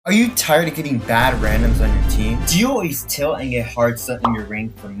Are you tired of getting bad randoms on your team? Do you always tilt and get hard stuck in your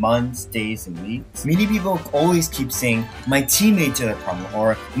rank for months, days, and weeks? Many people always keep saying, my teammates are the problem,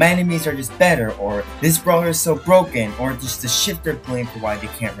 or my enemies are just better, or this brawler is so broken, or just to shift their blame for why they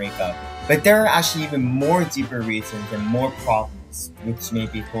can't rank up. But there are actually even more deeper reasons and more problems which may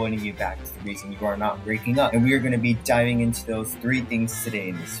be holding you back to the reason you are not ranking up. And we are going to be diving into those 3 things today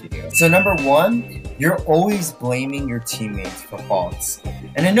in this video. So number 1, you're always blaming your teammates for faults.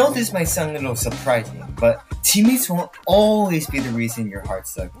 And I know this might sound a little surprising, but teammates won't always be the reason you're hard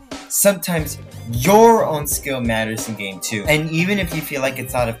stuck. Sometimes your own skill matters in game too. And even if you feel like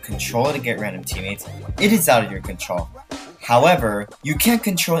it's out of control to get random teammates, it is out of your control. However, you can't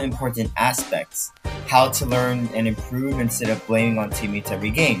control important aspects, how to learn and improve instead of blaming on teammates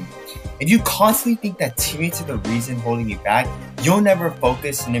every game. If you constantly think that teammates are the reason holding you back, you'll never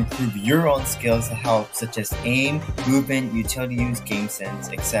focus and improve your own skills to help, such as aim, movement, utility use, game sense,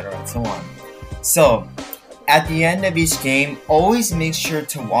 etc. and so on. So, at the end of each game, always make sure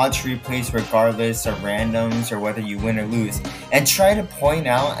to watch replays regardless of randoms or whether you win or lose, and try to point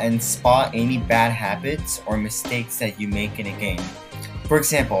out and spot any bad habits or mistakes that you make in a game. For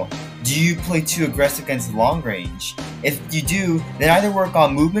example, do you play too aggressive against long range? If you do, then either work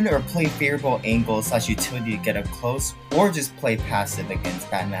on movement or play favorable angles / utility to get up close, or just play passive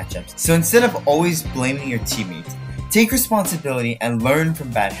against bad matchups. So instead of always blaming your teammates, take responsibility and learn from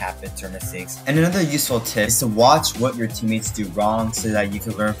bad habits or mistakes. And another useful tip is to watch what your teammates do wrong so that you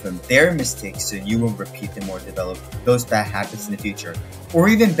can learn from their mistakes so you won't repeat them or develop those bad habits in the future. Or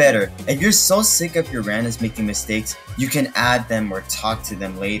even better, if you're so sick of your randoms making mistakes, you can add them or talk to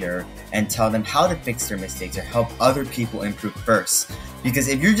them later and tell them how to fix their mistakes or help other people improve first. Because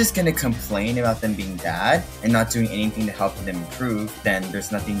if you're just gonna complain about them being bad and not doing anything to help them improve, then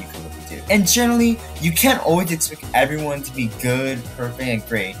there's nothing you can really do. And generally, you can't always expect everyone to be good, perfect, and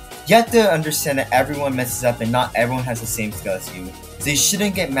great. You have to understand that everyone messes up and not everyone has the same skill as you. So you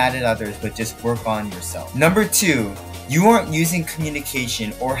shouldn't get mad at others, but just work on yourself. Number 2, you aren't using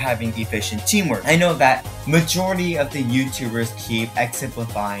communication or having efficient teamwork. I know that majority of the YouTubers keep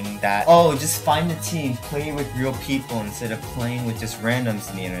exemplifying that, oh, just find a team, play with real people instead of playing with just randoms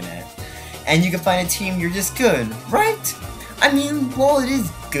on the internet. And you can find a team, you're just good, right? I mean, well, it is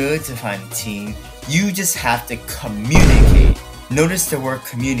good to find a team. You just have to communicate. Notice the word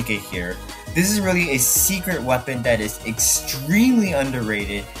communicate here. This is really a secret weapon that is extremely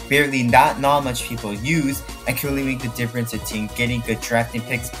underrated, barely not much people use, and can really make the difference between getting good drafting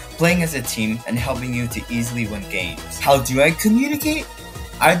picks, playing as a team, and helping you to easily win games. How do I communicate?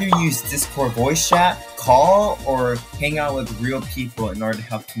 Either use Discord voice chat, call, or hang out with real people in order to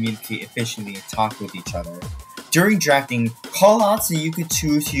help communicate efficiently and talk with each other. During drafting, call out so you could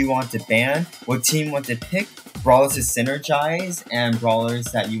choose who you want to ban, what team you want to pick, brawlers to synergize, and brawlers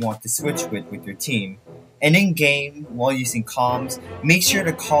that you want to switch with your team. And in game, while using comms, make sure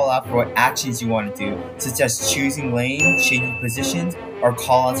to call out for what actions you want to do, such as choosing lane, changing positions, or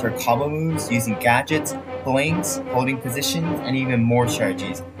call outs for combo moves, using gadgets, blinks, holding positions, and even more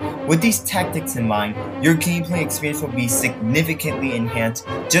strategies. With these tactics in mind, your gameplay experience will be significantly enhanced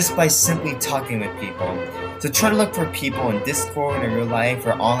just by simply talking with people. So try to look for people in Discord in real life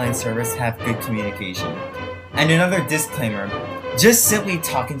or online servers have good communication. And another disclaimer, just simply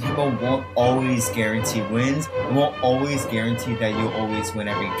talking to people won't always guarantee wins, and won't always guarantee that you'll always win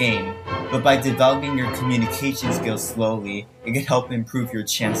every game. But by developing your communication skills slowly, it can help improve your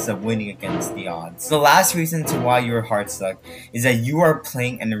chances of winning against the odds. The last reason to why you're hard stuck is that you are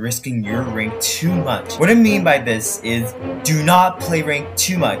playing and risking your rank too much. What I mean by this is, do not play rank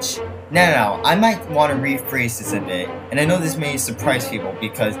too much. Now, I might want to rephrase this a bit, and I know this may surprise people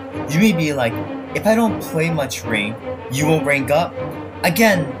because you may be like, if I don't play much rank, you won't rank up?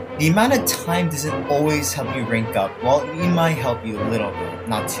 Again, the amount of time doesn't always help you rank up. Well, it might help you a little bit,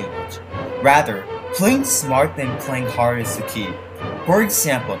 not too much. Rather, playing smart than playing hard is the key. For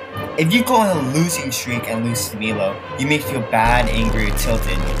example, if you go on a losing streak and lose to Milo, you may feel bad, angry, or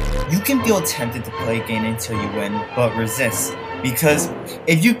tilted. You can feel tempted to play again until you win, but resist. Because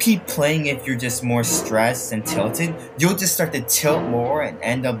if you keep playing if you're just more stressed and tilted, you'll just start to tilt more and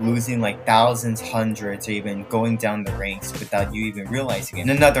end up losing like thousands, hundreds, or even going down the ranks without you even realizing it. And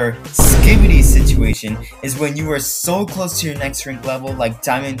another skibbity situation is when you are so close to your next rank level like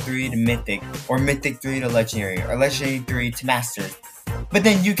Diamond 3 to Mythic, or Mythic 3 to Legendary, or Legendary 3 to Master. But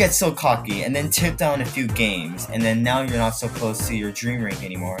then you get so cocky and then tip down a few games, and then now you're not so close to your dream rank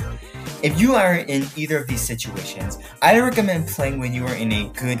anymore. If you are in either of these situations, I recommend playing when you are in a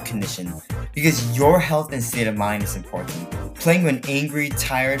good condition, because your health and state of mind is important. Playing when angry,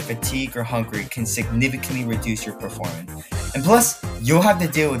 tired, fatigued, or hungry can significantly reduce your performance. And plus, you'll have to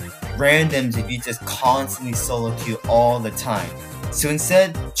deal with randoms if you just constantly solo queue all the time. So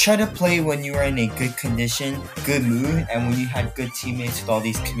instead, try to play when you are in a good condition, good mood, and when you had good teammates with all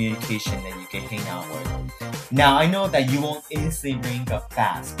these communication that you can hang out with. Now, I know that you won't instantly rank up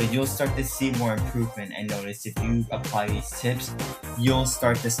fast, but you'll start to see more improvement and notice if you apply these tips, you'll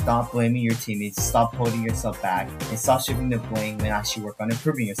start to stop blaming your teammates, stop holding yourself back, and stop shifting the blame and actually work on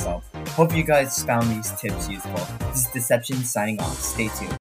improving yourself. Hope you guys found these tips useful. This is Deception signing off. Stay tuned.